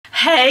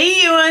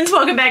Hey Ewans,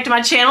 welcome back to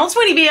my channel. It's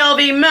Winnie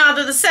BLB, Mouth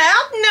of the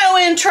South. No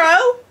intro,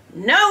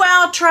 no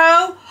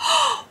outro.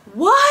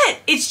 What?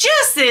 It's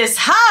just this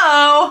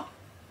hoe.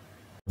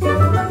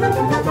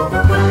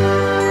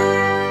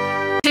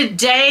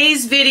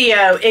 Today's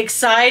video,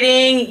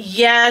 exciting.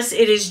 Yes,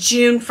 it is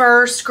June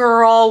 1st,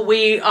 girl.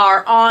 We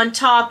are on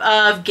top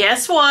of,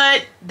 guess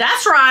what?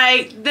 That's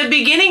right, the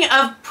beginning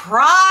of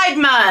Pride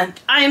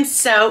Month. I am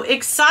so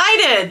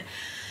excited.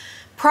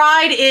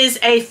 Pride is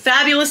a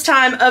fabulous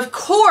time, of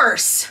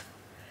course,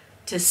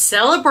 to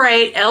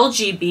celebrate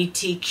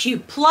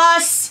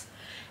LGBTQ+,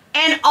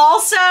 and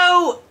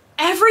also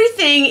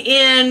everything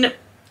in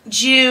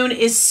June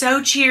is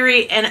so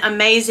cheery and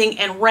amazing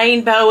and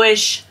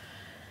rainbowish,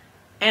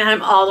 and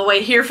I'm all the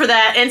way here for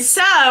that. And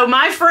so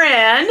my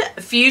friend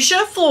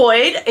Fuchsia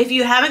Floyd, if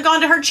you haven't gone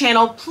to her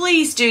channel,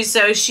 please do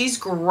so. She's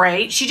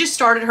great. She just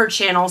started her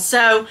channel.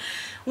 So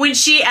when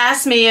she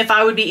asked me if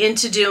I would be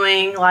into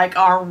doing like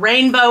our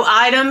rainbow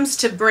items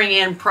to bring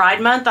in Pride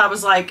Month, I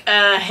was like,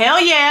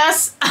 hell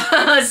yes.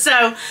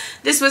 So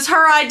this was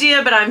her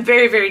idea, but I'm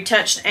very, very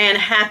touched and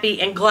happy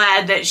and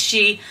glad that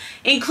she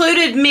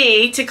included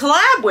me to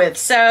collab with.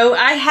 So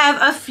I have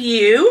a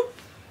few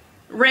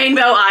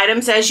rainbow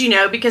items, as you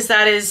know, because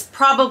that is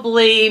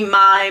probably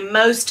my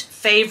most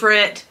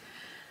favorite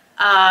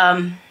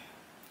colorway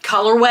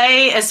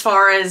as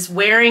far as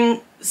wearing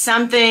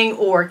something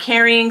or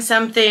carrying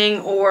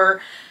something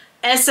or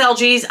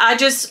SLGs.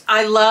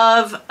 I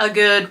love a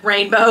good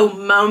rainbow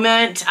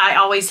moment. I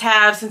always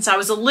have since I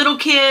was a little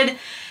kid,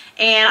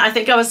 and I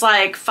think I was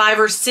like 5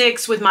 or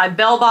 6 with my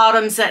bell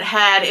bottoms that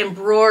had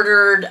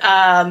embroidered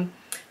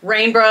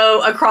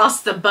rainbow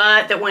across the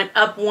butt that went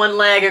up one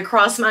leg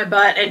across my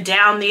butt and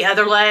down the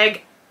other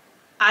leg.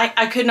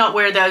 I could not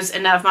wear those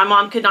enough. My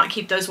mom could not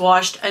keep those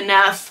washed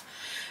enough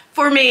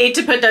for me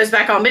to put those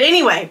back on. But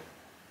anyway,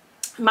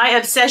 my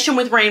obsession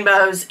with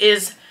rainbows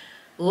is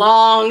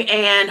long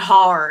and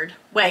hard.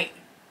 Wait.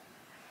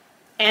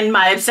 And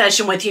my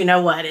obsession with you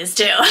know what is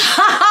too.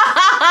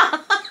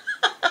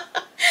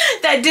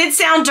 That did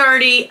sound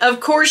dirty.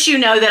 Of course you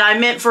know that I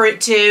meant for it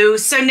to.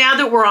 So now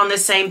that we're on the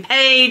same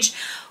page,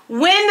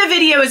 when the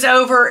video is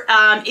over,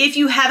 if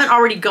you haven't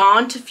already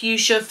gone to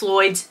Fuchsia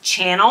Floyd's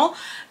channel,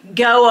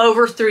 go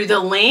over through the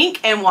link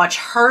and watch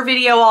her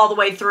video all the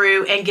way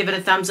through and give it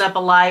a thumbs up, a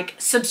like,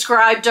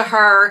 subscribe to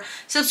her,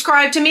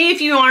 subscribe to me if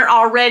you aren't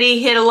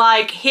already, hit a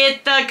like,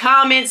 hit the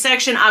comment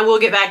section. I will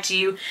get back to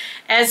you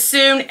as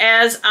soon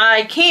as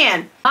I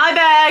can. My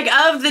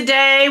bag of the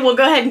day, we'll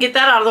go ahead and get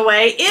that out of the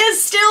way,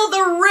 is still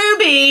the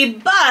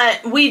ruby,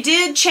 but we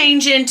did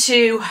change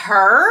into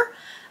her.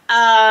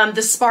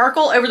 The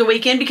sparkle over the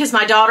weekend because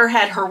my daughter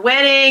had her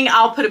wedding.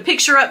 I'll put a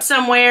picture up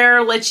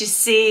somewhere, let you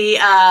see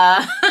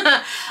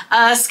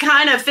us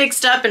kind of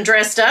fixed up and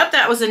dressed up.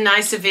 That was a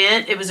nice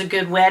event. It was a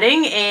good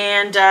wedding,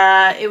 and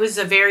it was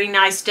a very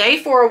nice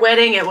day for a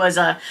wedding. It was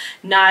a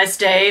nice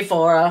day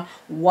for a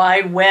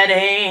white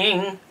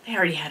wedding. They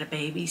already had a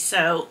baby,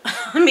 so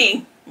I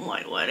mean,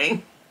 white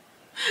wedding.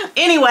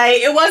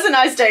 Anyway, it was a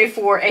nice day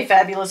for a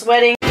fabulous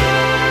wedding.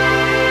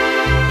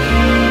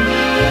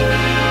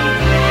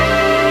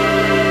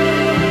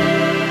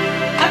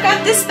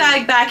 This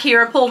bag back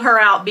here, I pulled her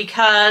out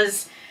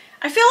because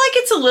I feel like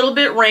it's a little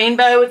bit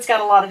rainbow. It's got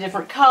a lot of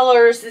different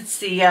colors. It's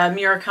the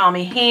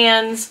Murakami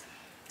Hands.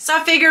 So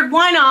I figured,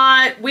 why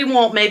not? We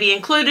won't maybe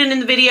include it in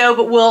the video,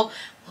 but we'll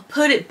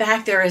put it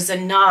back there as a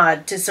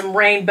nod to some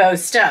rainbow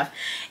stuff.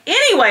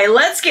 Anyway,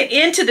 let's get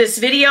into this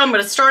video. I'm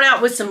going to start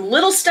out with some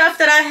little stuff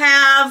that I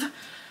have.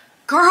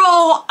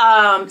 Girl,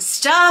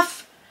 stuff.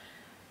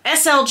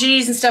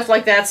 SLGs and stuff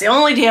like that's the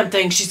only damn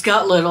thing she's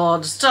got little.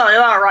 I'll just tell you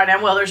that right now.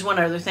 Well, there's one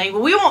other thing,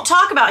 but we won't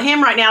talk about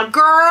him right now.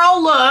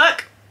 Girl,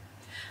 look.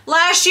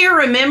 Last year,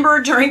 remember,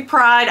 during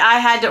Pride, I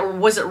had to, or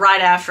was it right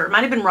after? It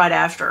might have been right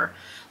after.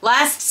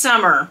 Last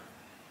summer,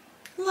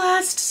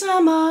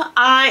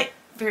 I,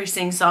 very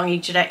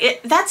sing-songy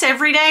today. That's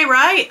every day,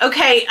 right?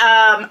 Okay,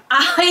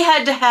 I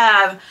had to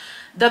have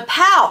the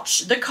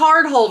pouch, the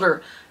card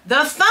holder,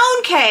 the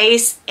phone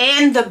case,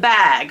 and the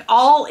bag,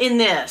 all in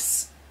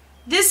this.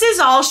 This is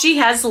all she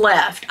has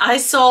left. I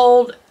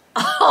sold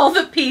all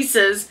the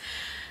pieces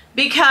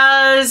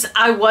because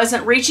I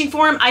wasn't reaching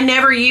for them. I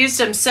never used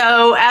them.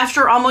 So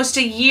after almost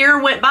a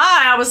year went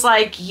by, I was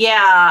like,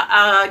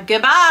 yeah,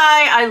 goodbye.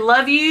 I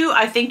love you.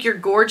 I think you're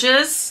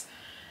gorgeous,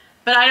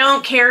 but I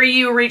don't carry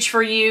you, reach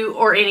for you,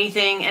 or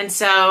anything. And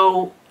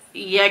so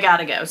you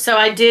gotta go. So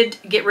I did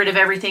get rid of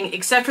everything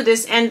except for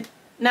this. And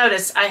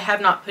notice I have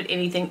not put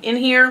anything in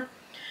here,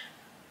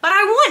 but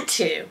I want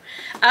to.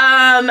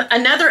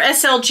 Another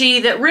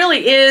SLG that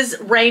really is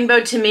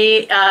rainbow to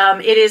me,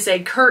 it is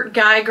a Kurt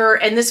Geiger,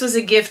 and this was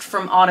a gift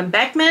from Autumn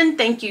Beckman.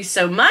 Thank you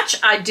so much.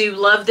 I do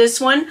love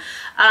this one.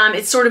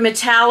 It's sort of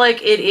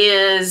metallic. It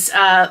is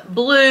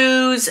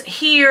blues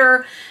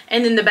here,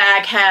 and then the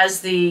back has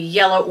the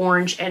yellow,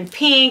 orange, and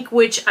pink,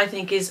 which I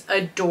think is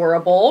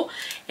adorable.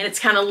 And it's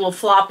kind of a little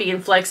floppy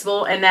and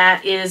flexible, and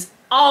that is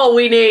all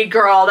we need,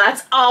 girl.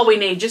 That's all we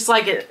need, just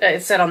like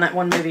it said on that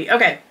one movie.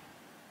 Okay.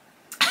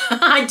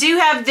 I do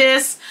have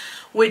this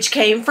which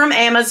came from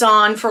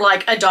Amazon for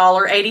like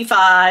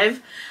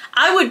 $1.85.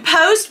 I would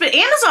post, but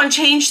Amazon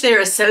changed their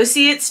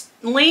associates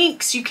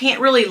links. You can't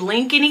really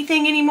link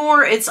anything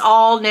anymore. It's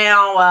all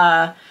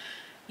now,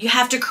 you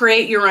have to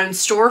create your own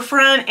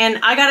storefront. And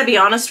I gotta be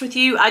honest with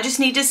you, I just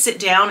need to sit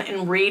down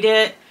and read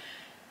it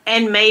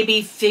and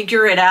maybe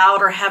figure it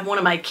out, or have one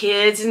of my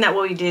kids. Isn't that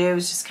what we do?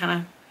 Is just kind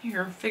of,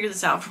 here, figure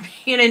this out for me.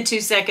 And in 2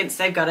 seconds,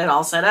 they've got it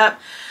all set up.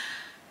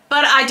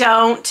 But I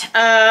don't.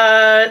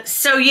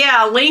 So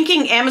yeah,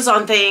 linking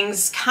Amazon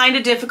things, kind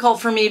of difficult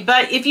for me.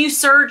 But if you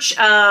search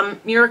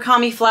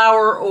Murakami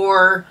flower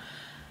or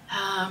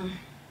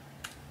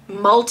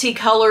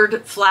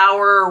multicolored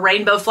flower,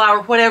 rainbow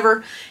flower,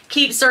 whatever,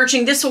 keep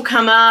searching. This will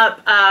come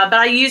up. But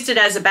I used it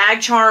as a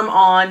bag charm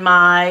on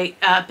my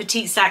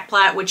petite sac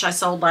plait, which I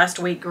sold last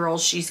week.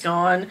 Girls, she's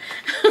gone.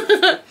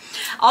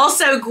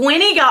 Also,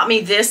 Winnie got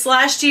me this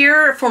last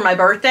year for my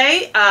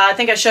birthday. I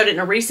think I showed it in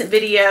a recent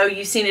video.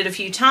 You've seen it a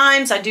few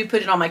times. I do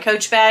put it on my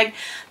Coach bag.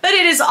 But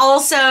it is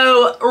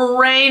also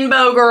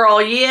Rainbow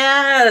Girl.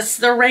 Yes,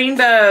 the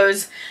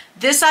rainbows.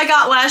 This I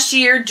got last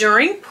year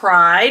during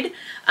Pride.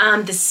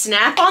 The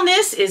snap on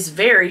this is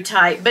very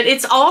tight, but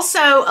it's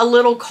also a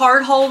little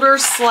card holder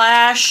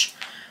slash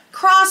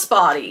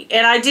crossbody.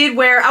 And I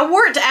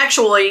wore it to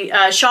actually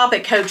shop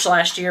at Coach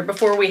last year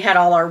before we had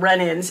all our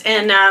run-ins.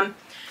 And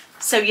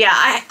so yeah,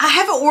 I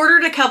have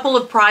ordered a couple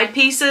of Pride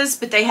pieces,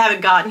 but they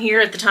haven't gotten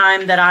here at the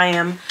time that I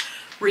am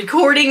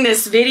recording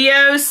this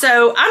video.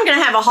 So I'm going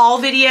to have a haul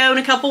video in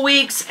a couple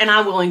weeks, and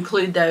I will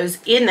include those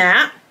in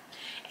that.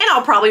 And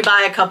I'll probably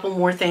buy a couple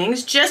more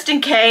things just in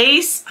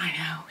case. I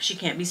know, she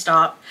can't be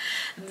stopped.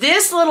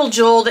 This little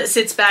jewel that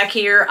sits back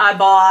here, I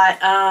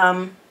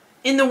bought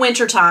in the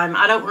winter time.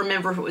 I don't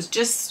remember if it was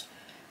just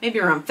maybe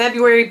around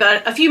February,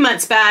 but a few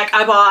months back,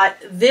 I bought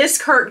this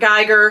Kurt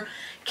Geiger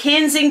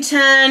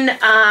Kensington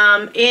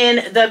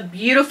in the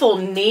beautiful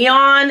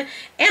neon. And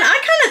I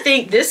kind of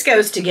think this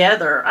goes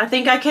together. I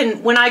think I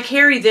can, when I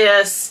carry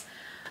this,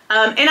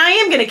 and I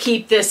am going to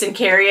keep this and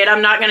carry it.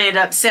 I'm not going to end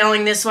up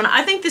selling this one.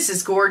 I think this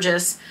is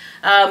gorgeous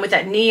with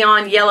that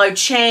neon yellow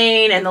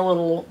chain and the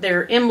little,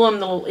 their emblem,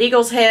 the little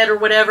eagle's head or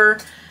whatever.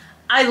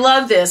 I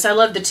love this. I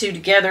love the two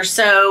together.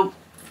 So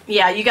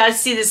yeah, you guys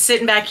see this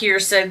sitting back here.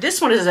 So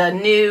this one is a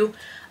new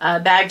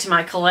bag to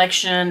my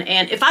collection.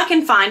 And if I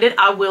can find it,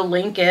 I will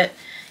link it.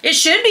 It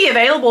should be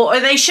available, or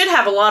they should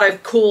have a lot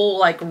of cool,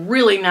 like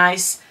really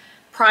nice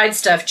Pride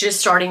stuff just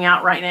starting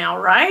out right now,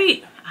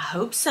 right? I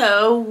hope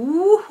so.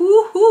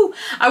 Woo-hoo-hoo.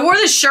 I wore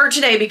this shirt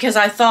today because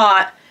I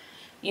thought,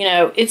 you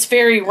know, it's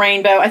very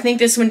rainbow. I think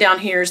this one down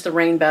here is the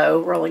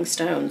rainbow Rolling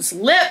Stones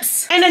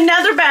lips. And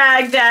another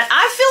bag that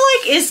I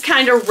feel like is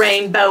kind of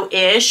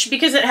rainbow-ish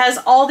because it has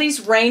all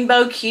these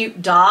rainbow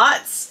cute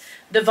dots.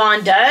 The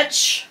Von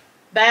Dutch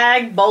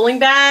bag, bowling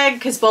bag,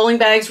 because bowling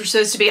bags were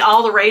supposed to be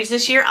all the rage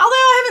this year. Although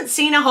I haven't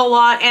seen a whole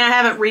lot and I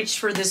haven't reached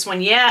for this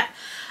one yet.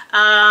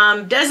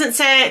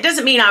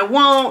 Doesn't mean I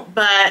won't,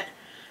 but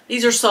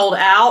these are sold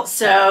out,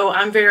 so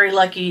I'm very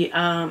lucky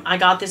I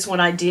got this when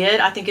I did.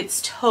 I think it's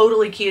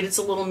totally cute. It's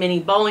a little mini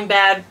bowling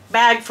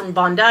bag from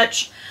Von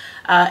Dutch.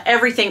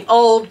 Everything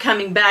old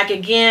coming back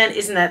again.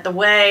 Isn't that the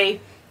way?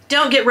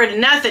 Don't get rid of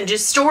nothing.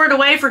 Just store it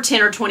away for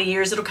 10 or 20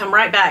 years. It'll come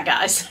right back,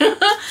 guys.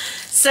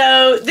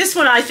 So this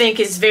one I think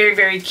is very,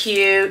 very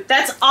cute.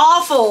 That's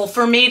awful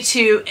for me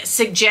to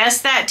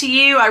suggest that to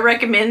you. I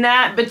recommend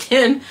that, but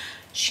then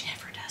she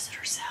never does it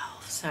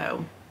herself,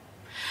 so...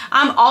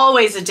 I'm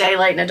always a day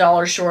late and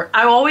 $1 short.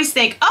 I always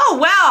think, oh,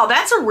 wow,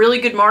 that's a really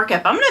good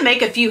markup. I'm going to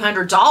make a few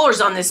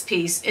 $100s on this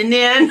piece. And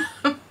then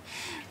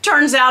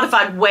turns out if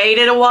I'd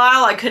waited a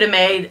while, I could have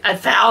made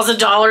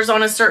 $1,000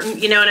 on a certain,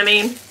 you know what I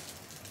mean?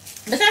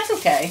 But that's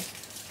okay.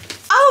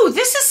 Oh,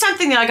 this is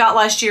something that I got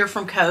last year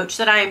from Coach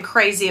that I am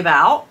crazy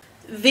about.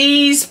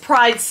 These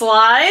Pride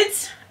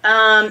slides.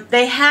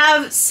 They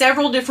have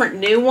several different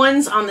new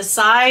ones on the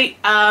site.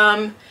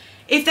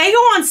 If they go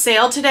on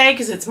sale today,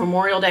 because it's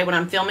Memorial Day when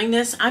I'm filming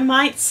this, I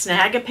might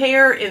snag a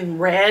pair in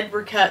red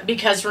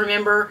because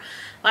remember,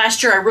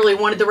 last year I really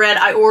wanted the red.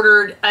 I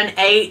ordered an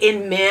 8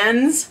 in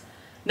men's,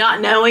 not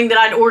knowing that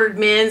I'd ordered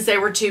men's. They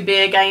were too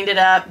big. I ended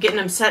up getting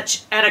them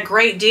at a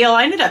great deal.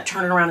 I ended up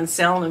turning around and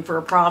selling them for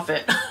a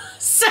profit.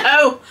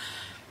 So,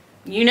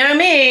 you know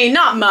me,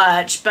 not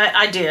much, but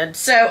I did.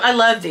 So I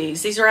love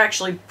these. These are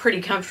actually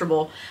pretty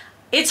comfortable.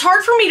 It's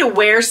hard for me to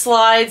wear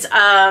slides.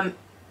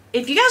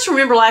 If you guys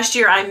remember last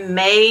year, I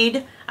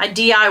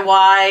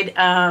DIY'd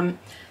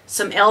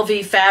some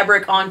LV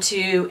fabric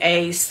onto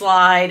a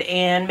slide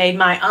and made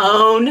my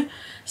own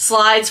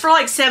slides for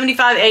like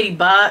 75, 80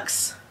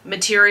 bucks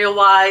material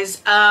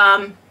wise.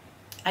 I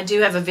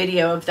do have a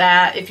video of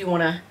that if you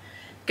want to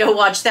go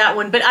watch that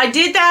one. But I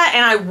did that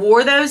and I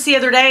wore those the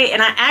other day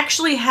and I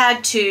actually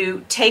had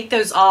to take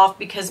those off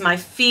because my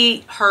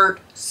feet hurt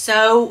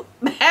so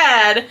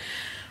bad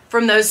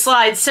from those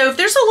slides. So if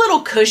there's a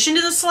little cushion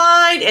to the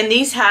slide, and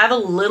these have a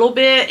little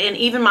bit, and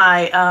even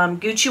my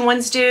Gucci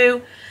ones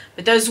do,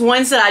 but those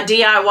ones that I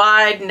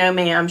DIY'd, no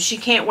ma'am, she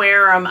can't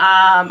wear them.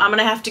 I'm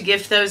gonna have to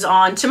gift those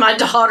on to my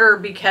daughter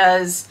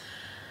because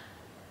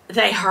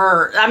they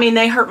hurt. I mean,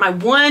 they hurt my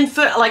one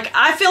foot. Like,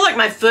 I feel like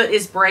my foot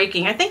is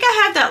breaking. I think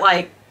I have that,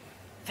 like,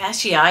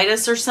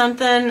 fasciitis or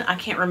something. I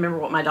can't remember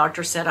what my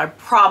doctor said. I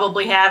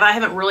probably have. I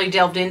haven't really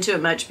delved into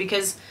it much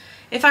because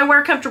if I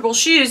wear comfortable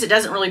shoes, it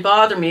doesn't really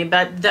bother me.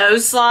 But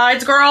those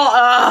slides, girl,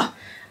 I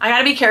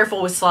gotta be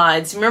careful with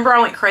slides. Remember,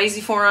 I went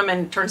crazy for them,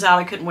 and it turns out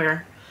I couldn't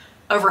wear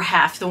over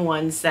half the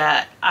ones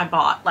that I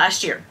bought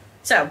last year.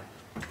 So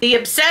the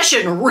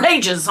obsession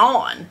rages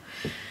on.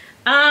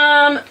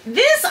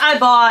 This I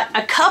bought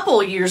a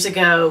couple years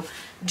ago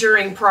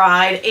during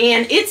Pride,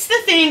 and it's the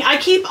thing, I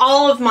keep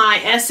all of my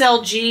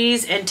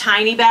SLGs and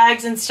tiny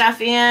bags and stuff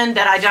in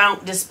that I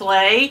don't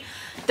display.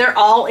 They're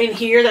all in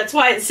here. That's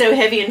why it's so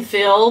heavy and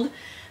filled.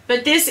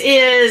 But this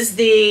is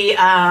the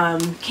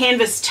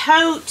canvas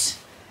tote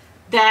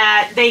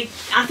that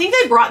I think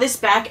they brought this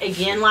back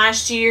again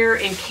last year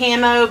in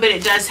camo, but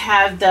it does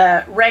have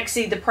the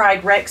Rexy, the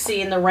Pride Rexy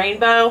in the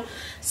rainbow.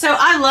 So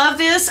I love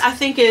this. I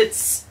think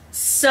it's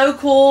so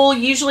cool.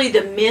 Usually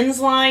the men's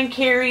line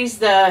carries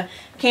the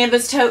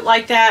canvas tote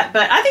like that,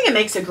 but I think it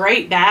makes a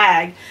great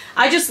bag.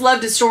 I just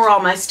love to store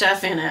all my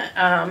stuff in it.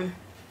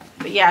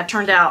 But yeah, it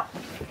turned out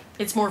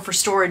it's more for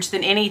storage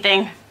than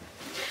anything.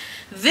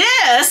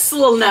 This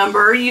little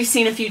number you've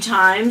seen a few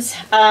times.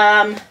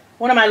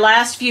 One of my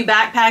last few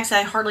backpacks.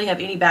 I hardly have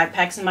any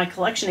backpacks in my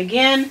collection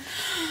again,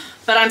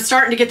 but I'm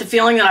starting to get the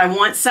feeling that I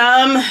want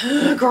some.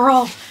 Ugh,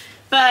 girl.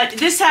 But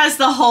this has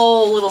the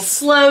whole little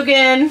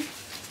slogan.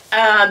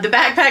 The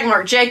backpack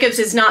Marc Jacobs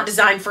is not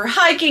designed for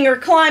hiking or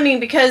climbing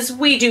because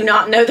we do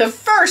not know the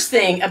first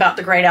thing about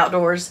the great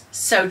outdoors.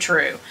 So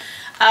true.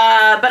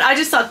 But I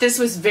just thought this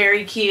was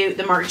very cute.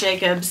 The Marc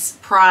Jacobs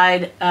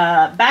Pride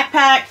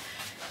backpack.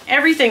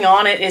 Everything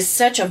on it is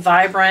such a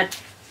vibrant,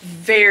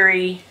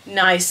 very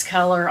nice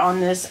color on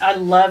this. I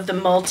love the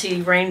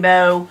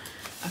multi-rainbow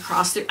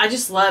across the, I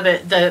just love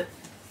it.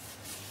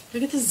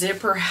 Look at the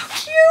zipper, how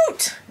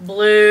cute.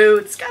 Blue,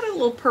 it's got a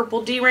little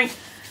purple D-ring.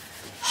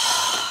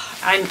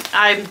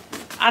 I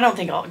don't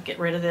think I'll get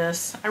rid of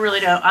this. I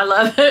really don't. I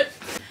love it.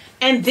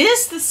 And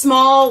this, the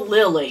small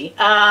lily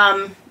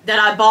that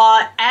I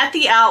bought at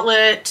the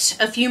outlet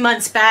a few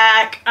months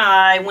back.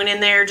 I went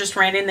in there, just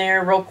ran in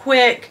there real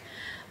quick.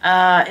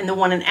 In the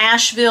one in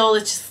Asheville,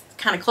 it's just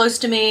kind of close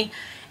to me.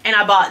 And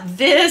I bought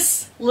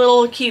this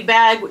little cute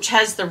bag, which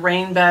has the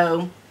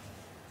rainbow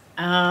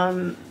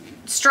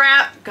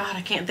strap. God,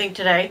 I can't think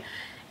today.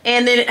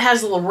 And then it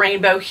has a little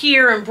rainbow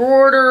here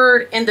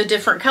embroidered in the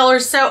different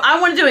colors. So I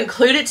wanted to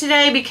include it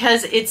today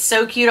because it's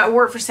so cute. I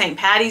wore it for St.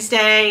 Patty's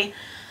Day.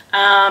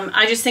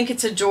 I just think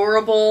it's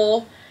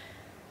adorable.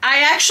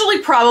 I actually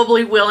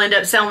probably will end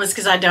up selling this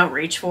because I don't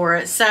reach for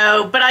it.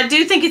 So, but I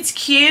do think it's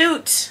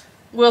cute.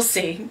 We'll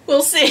see.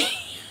 We'll see.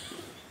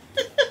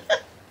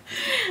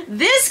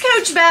 This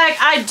Coach bag,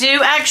 I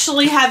do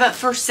actually have it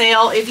for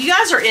sale. If you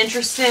guys are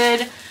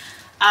interested,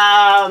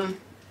 I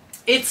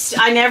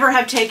never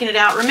have taken it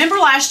out. Remember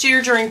last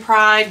year during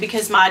Pride,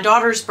 because my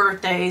daughter's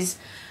birthdays,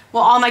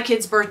 well, all my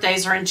kids'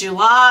 birthdays are in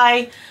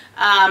July.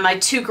 My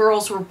two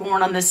girls were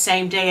born on the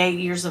same day, 8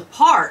 years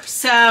apart.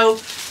 So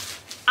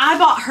I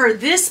bought her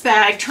this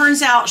bag.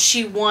 Turns out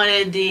she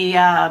wanted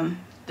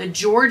the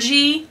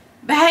Georgie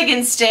bag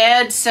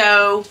instead.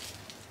 So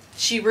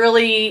she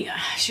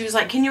was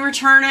like, can you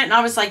return it? And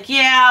I was like,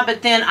 yeah,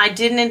 but then I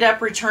didn't end up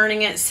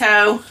returning it.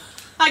 So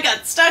I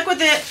got stuck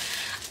with it.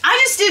 I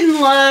just didn't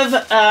love,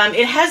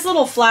 it has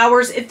little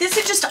flowers. If this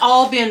had just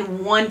all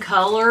been one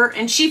color,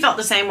 and she felt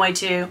the same way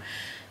too,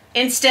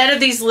 instead of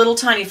these little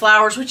tiny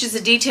flowers, which is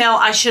a detail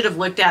I should have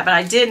looked at, but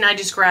I didn't, I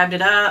just grabbed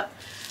it up.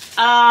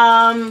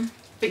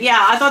 But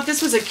yeah, I thought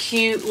this was a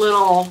cute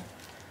little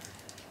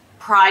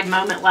Pride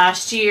moment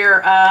last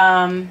year.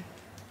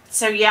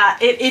 So yeah,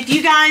 if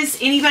you guys,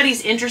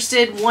 anybody's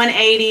interested,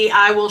 $180,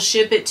 I will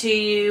ship it to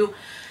you.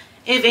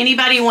 If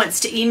anybody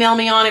wants to email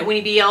me on it,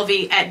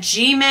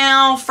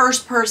 winnieblv@gmail.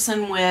 First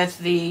person with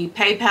the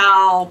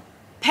PayPal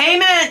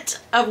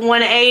payment of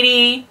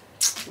 $180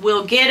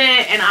 will get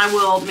it, and I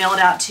will mail it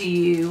out to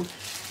you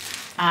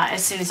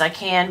as soon as I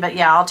can. But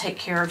yeah, I'll take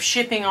care of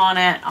shipping on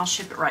it. I'll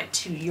ship it right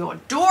to your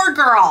door,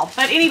 girl.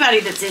 But anybody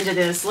that's into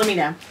this, let me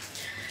know.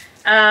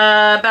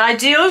 But I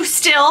do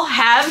still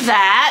have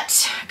that.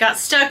 Got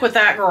stuck with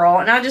that, girl,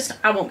 and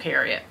I won't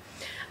carry it.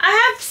 I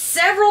have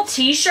several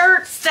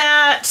t-shirts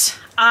that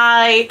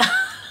I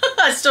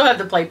still have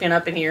the playpen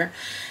up in here.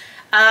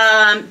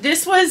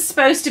 This was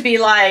supposed to be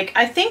like,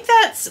 I think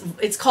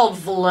it's called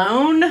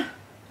Vuitton,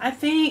 I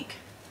think.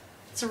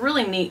 It's a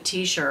really neat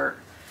t-shirt.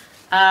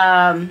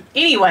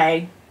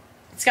 Anyway,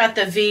 it's got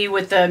the V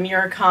with the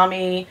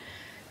Murakami.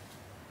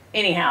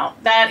 Anyhow,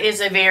 that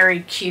is a very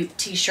cute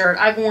t-shirt.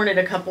 I've worn it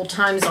a couple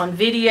times on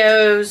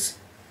videos.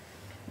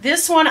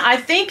 This one I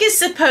think is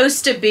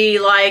supposed to be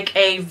like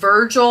a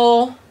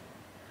Virgil,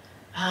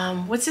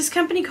 what's this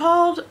company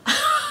called?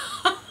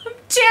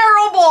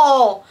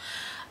 Terrible.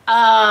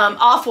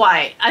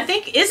 Off-white. I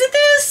think, isn't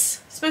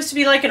this supposed to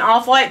be like an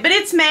off-white? But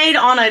it's made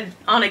on a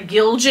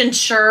Giljan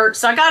shirt.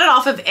 So I got it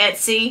off of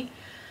Etsy.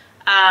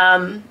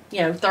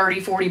 You know, 30,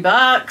 40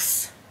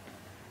 bucks.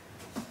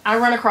 I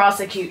run across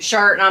a cute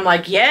shirt and I'm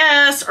like,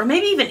 yes, or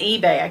maybe even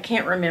eBay. I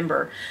can't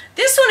remember.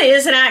 This one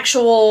is an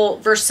actual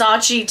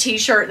Versace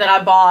t-shirt that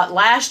I bought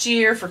last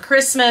year for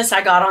Christmas.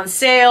 I got on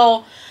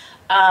sale.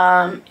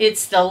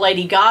 It's the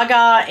Lady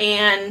Gaga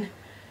and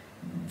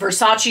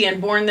Versace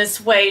and Born This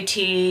Way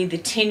tee, the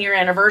 10-year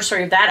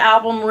anniversary of that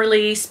album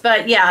release.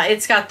 But yeah,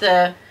 it's got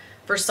the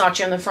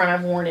Versace on the front.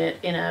 I've worn it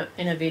in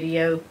a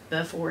video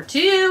before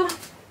too.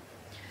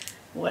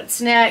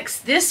 What's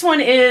next? This one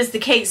is the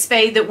Kate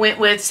Spade that went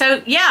with.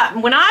 So yeah,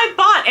 when I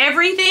bought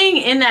everything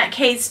in that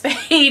Kate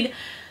Spade,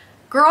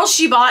 girl,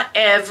 she bought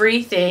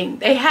everything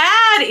they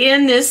had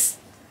in this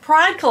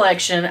Pride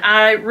collection.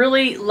 I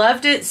really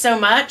loved it so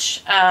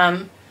much.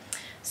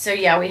 So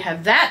yeah, we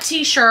have that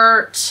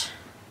t-shirt.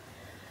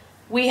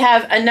 We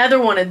have another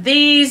one of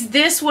these.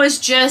 This was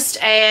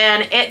just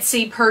an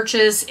Etsy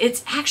purchase.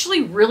 It's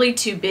actually really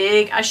too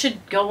big. I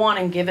should go on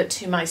and give it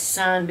to my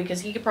son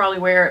because he could probably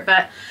wear it,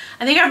 but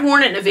I think I've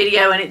worn it in a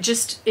video and it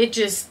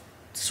just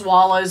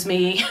swallows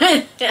me.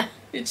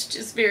 It's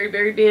just very,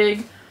 very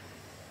big.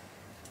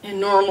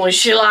 And normally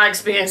she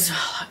likes being so...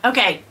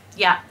 Okay,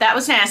 yeah, that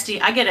was nasty.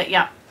 I get it,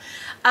 yeah.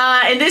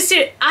 And this,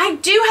 I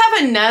do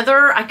have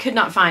another. I could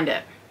not find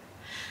it.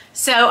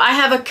 So I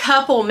have a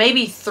couple,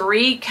 maybe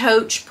 3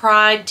 Coach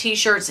Pride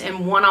t-shirts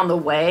and one on the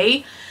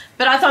way.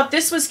 But I thought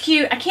this was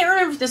cute. I can't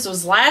remember if this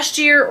was last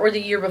year or the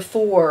year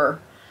before.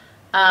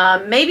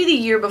 Maybe the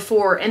year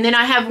before. And then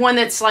I have one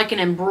that's like an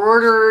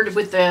embroidered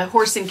with the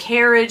horse and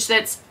carriage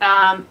that's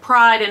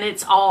Pride, and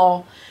it's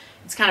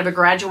kind of a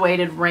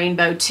graduated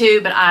rainbow too,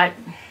 but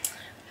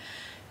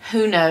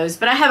who knows.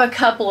 But I have a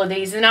couple of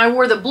these, and I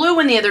wore the blue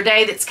one the other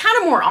day that's kind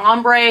of more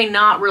ombre,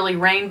 not really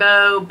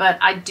rainbow, but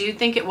I do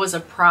think it was a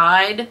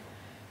Pride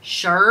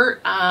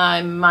shirt.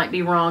 I might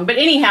be wrong, but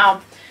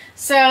anyhow,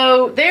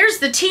 so there's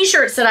the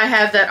t-shirts that I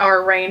have that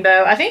are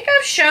rainbow. I think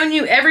I've shown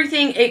you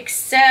everything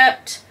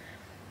except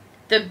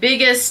the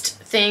biggest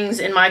things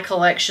in my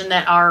collection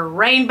that are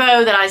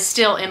rainbow that I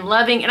still am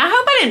loving. And I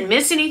hope I didn't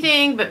miss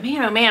anything, but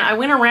man, oh man, I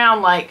went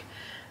around like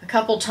a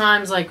couple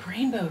times like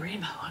rainbow,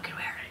 rainbow, I could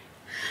wear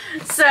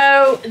it.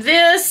 So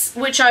this,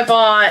 which I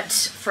bought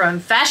from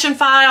Fashion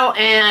File,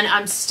 and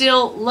I'm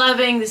still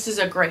loving. This is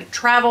a great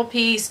travel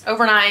piece,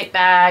 overnight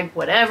bag,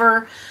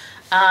 whatever.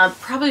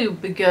 Probably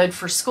would be good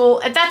for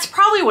school. That's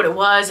probably what it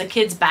was, a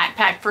kid's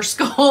backpack for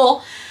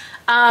school.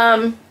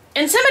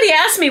 And somebody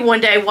asked me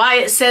one day why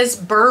it says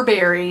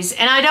Burberry's,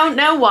 and I don't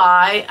know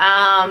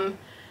why,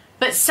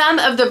 but some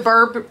of the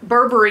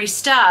Burberry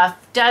stuff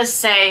does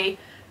say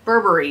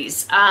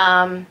Burberry's,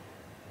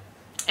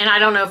 and I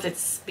don't know if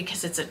it's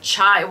because it's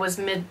it was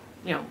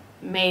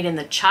made in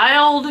the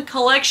child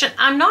collection.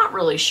 I'm not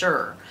really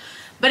sure,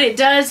 but it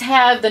does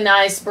have the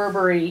nice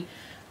Burberry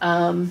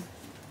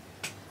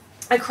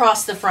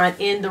across the front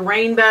in the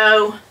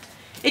rainbow.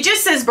 It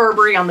just says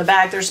Burberry on the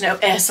back. There's no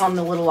S on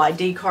the little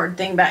ID card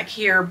thing back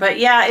here. But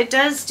yeah, it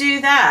does do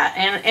that.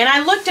 And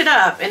I looked it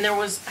up and there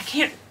was,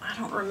 I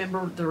don't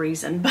remember the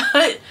reason,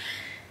 but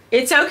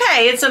it's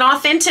okay. It's an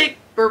authentic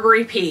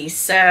Burberry piece.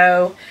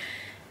 So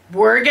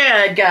we're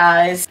good,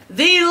 guys.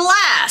 The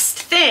last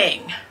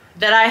thing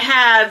that I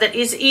have that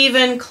is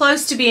even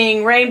close to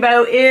being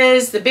rainbow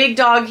is the big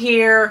dog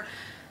here,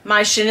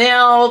 my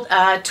Chanel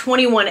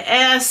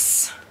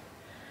 21S.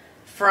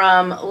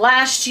 From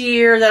last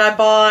year that I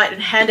bought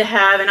and had to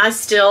have, and I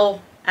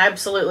still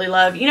absolutely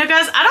love. You know,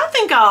 guys, I don't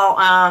think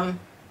I'll,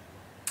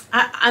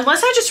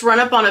 unless I just run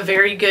up on a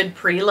very good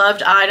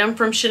pre-loved item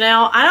from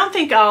Chanel, I don't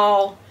think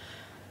I'll,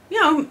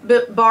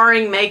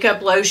 barring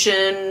makeup,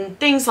 lotion,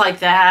 things like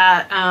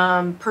that,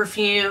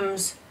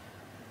 perfumes,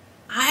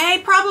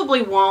 I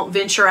probably won't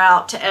venture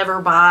out to ever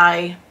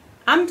buy.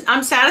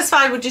 I'm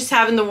satisfied with just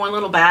having the one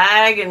little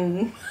bag,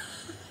 and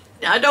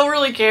I don't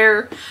really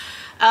care.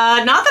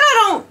 Not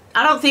that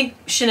I don't think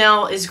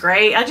Chanel is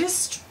great.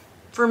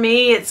 For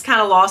me, it's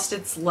kind of lost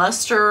its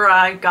luster.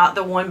 I got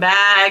the one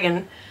bag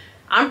and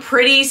I'm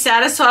pretty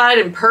satisfied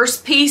and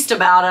purse-pieced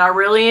about it. I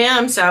really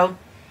am. So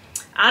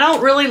I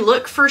don't really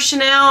look for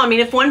Chanel. I mean,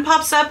 if one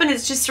pops up and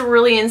it's just a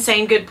really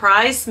insane good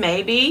price,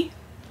 maybe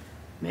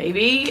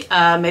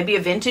a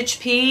vintage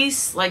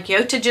piece like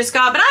Yota just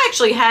got. But I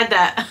actually had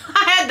that.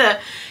 I had the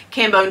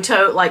Cambone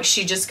tote like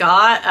she just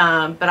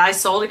got, but I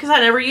sold it because I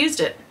never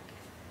used it.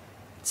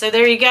 So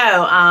there you go.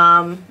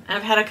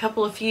 I've had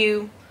a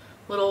few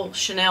little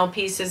Chanel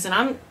pieces, and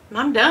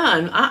I'm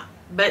done.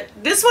 But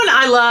this one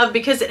I love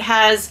because it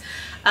has.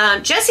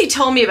 Jessie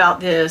told me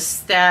about this,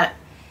 that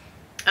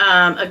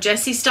of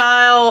Jessie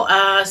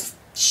style.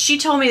 She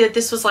told me that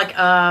this was like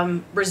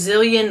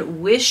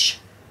Brazilian wish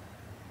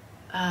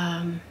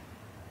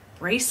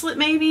bracelet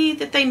maybe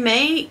that they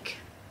make,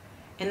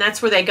 and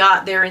that's where they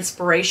got their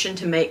inspiration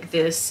to make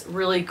this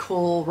really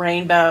cool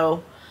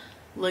rainbow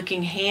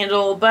looking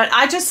handle. But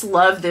I just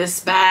love this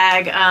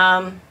bag.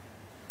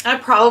 I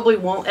probably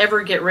won't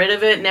ever get rid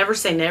of it. Never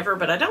say never,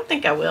 but I don't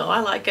think I will. I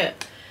like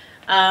it.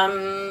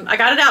 I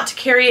got it out to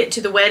carry it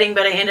to the wedding,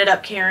 but I ended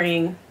up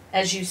carrying,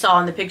 as you saw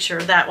in the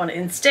picture, that one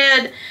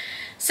instead.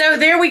 So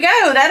there we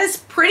go. That is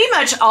pretty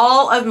much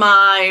all of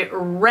my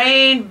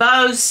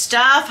rainbow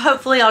stuff.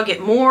 Hopefully I'll get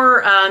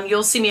more.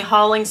 You'll see me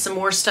hauling some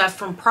more stuff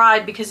from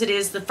Pride because it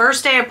is the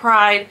first day of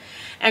Pride.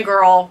 And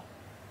girl,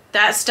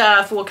 that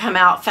stuff will come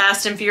out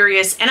fast and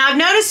furious. And I've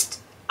noticed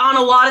on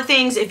a lot of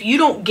things, if you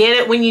don't get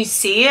it when you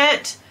see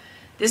it,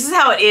 this is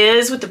how it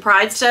is with the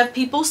Pride stuff.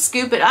 People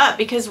scoop it up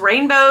because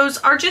rainbows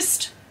are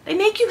just, they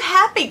make you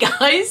happy,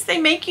 guys. They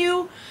make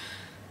you,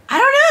 I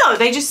don't know,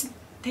 they just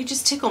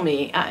tickle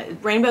me.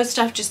 Rainbow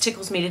stuff just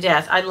tickles me to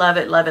death. I love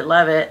it, love it,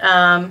 love it.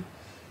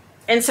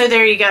 And so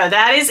there you go.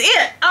 That is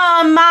it.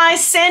 My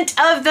scent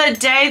of the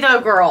day though,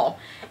 girl.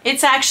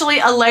 It's actually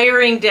a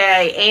layering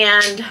day,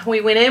 and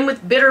we went in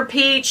with Bitter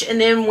Peach, and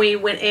then we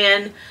went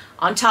in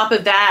on top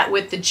of that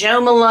with the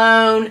Jo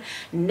Malone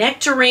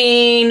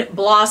Nectarine,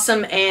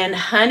 Blossom, and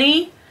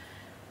Honey,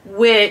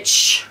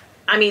 which,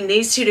 I mean,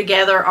 these two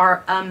together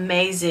are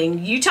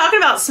amazing. You talking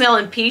about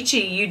smelling peachy,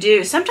 you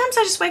do. Sometimes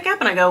I just wake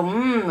up and I go,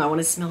 I want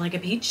to smell like a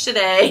peach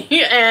today.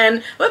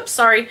 And, whoops,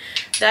 sorry.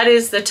 That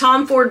is the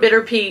Tom Ford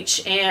Bitter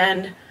Peach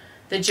and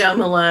the Jo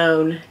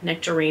Malone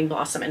Nectarine,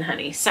 Blossom, and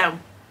Honey. So,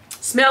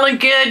 smelling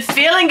good,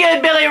 feeling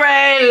good, Billy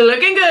Ray.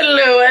 Looking good,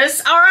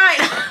 Lewis. All right.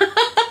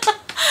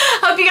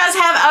 Hope you guys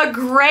have a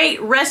great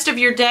rest of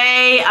your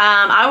day.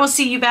 I will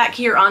see you back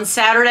here on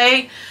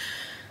Saturday.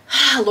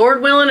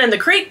 Lord willing and the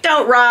creek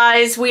don't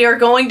rise, we are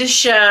going to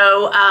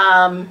show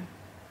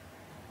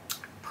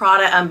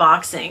Prada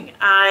unboxing.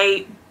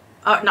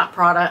 Not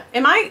Prada.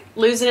 Am I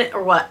losing it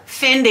or what?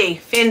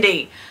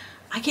 Fendi.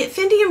 I get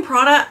Fendi and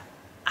Prada,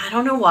 I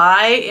don't know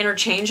why,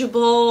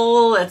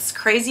 interchangeable. That's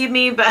crazy of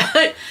me,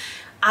 but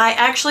I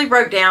actually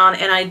broke down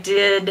and I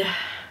did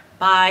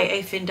buy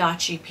a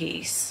Fendace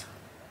piece.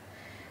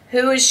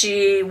 Who is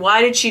she?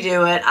 Why did she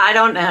do it? I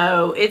don't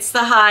know. It's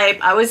the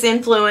hype. I was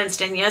influenced,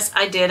 and yes,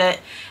 I did it.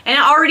 And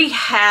I already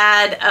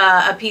had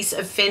a piece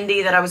of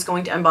Fendi that I was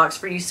going to unbox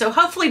for you. So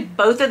hopefully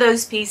both of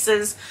those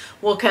pieces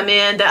will come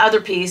in. The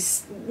other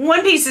piece,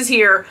 one piece is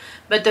here,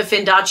 but the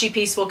Fendace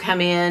piece will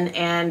come in,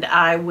 and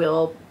I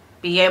will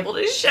be able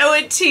to show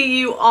it to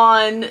you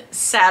on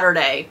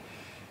Saturday.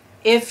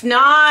 If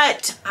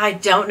not, I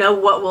don't know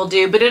what we'll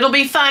do, but it'll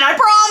be fun. I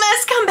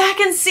promise. Come back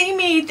and see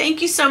me.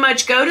 Thank you so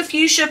much. Go to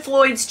Fuchsia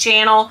Floyd's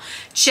channel.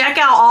 Check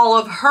out all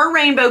of her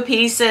rainbow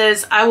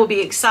pieces. I will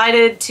be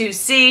excited to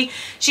see.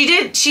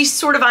 She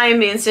sort of IM'd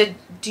me and said,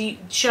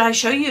 should I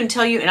show you and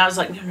tell you? And I was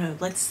like, no,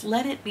 let's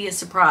let it be a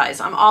surprise.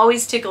 I'm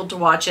always tickled to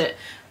watch it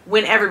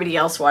when everybody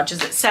else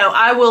watches it. So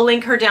I will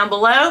link her down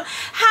below.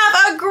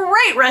 Have a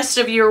great rest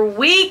of your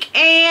week.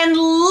 And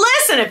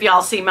listen, if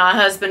y'all see my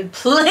husband,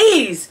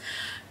 please,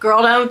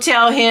 girl, don't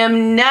tell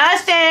him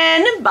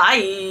nothing.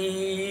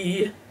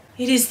 Bye.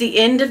 It is the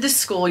end of the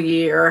school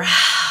year.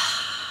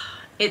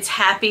 It's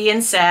happy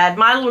and sad.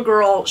 My little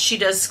girl, she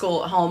does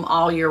school at home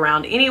all year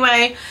round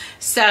anyway.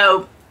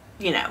 So,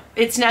 you know,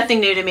 it's nothing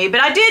new to me. But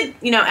I did,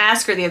 you know,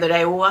 ask her the other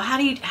day, well, how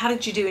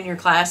did you do in your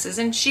classes?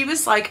 And she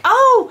was like,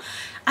 oh,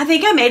 I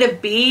think I made a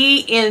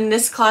B in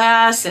this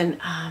class. And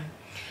I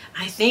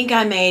think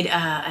I made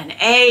an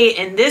A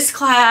in this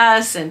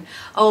class, and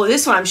oh,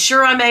 this one I'm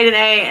sure I made an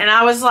A. And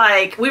I was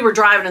like, we were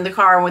driving in the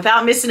car, and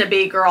without missing a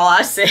beat, girl,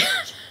 I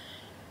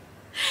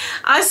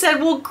said,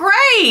 well,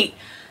 great.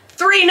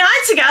 3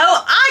 nights ago,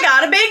 I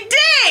got a big D.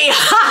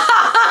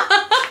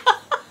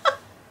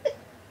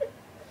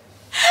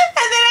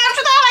 And then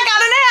after that, I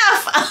got an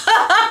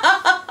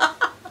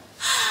F.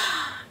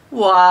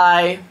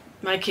 Why?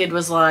 My kid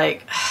was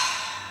like,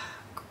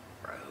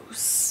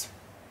 gross.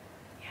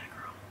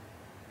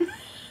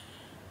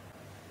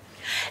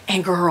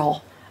 And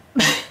girl,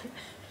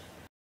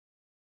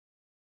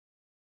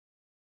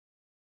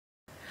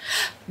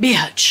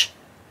 bitch,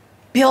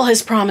 Bill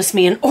has promised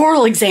me an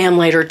oral exam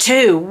later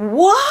too.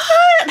 What?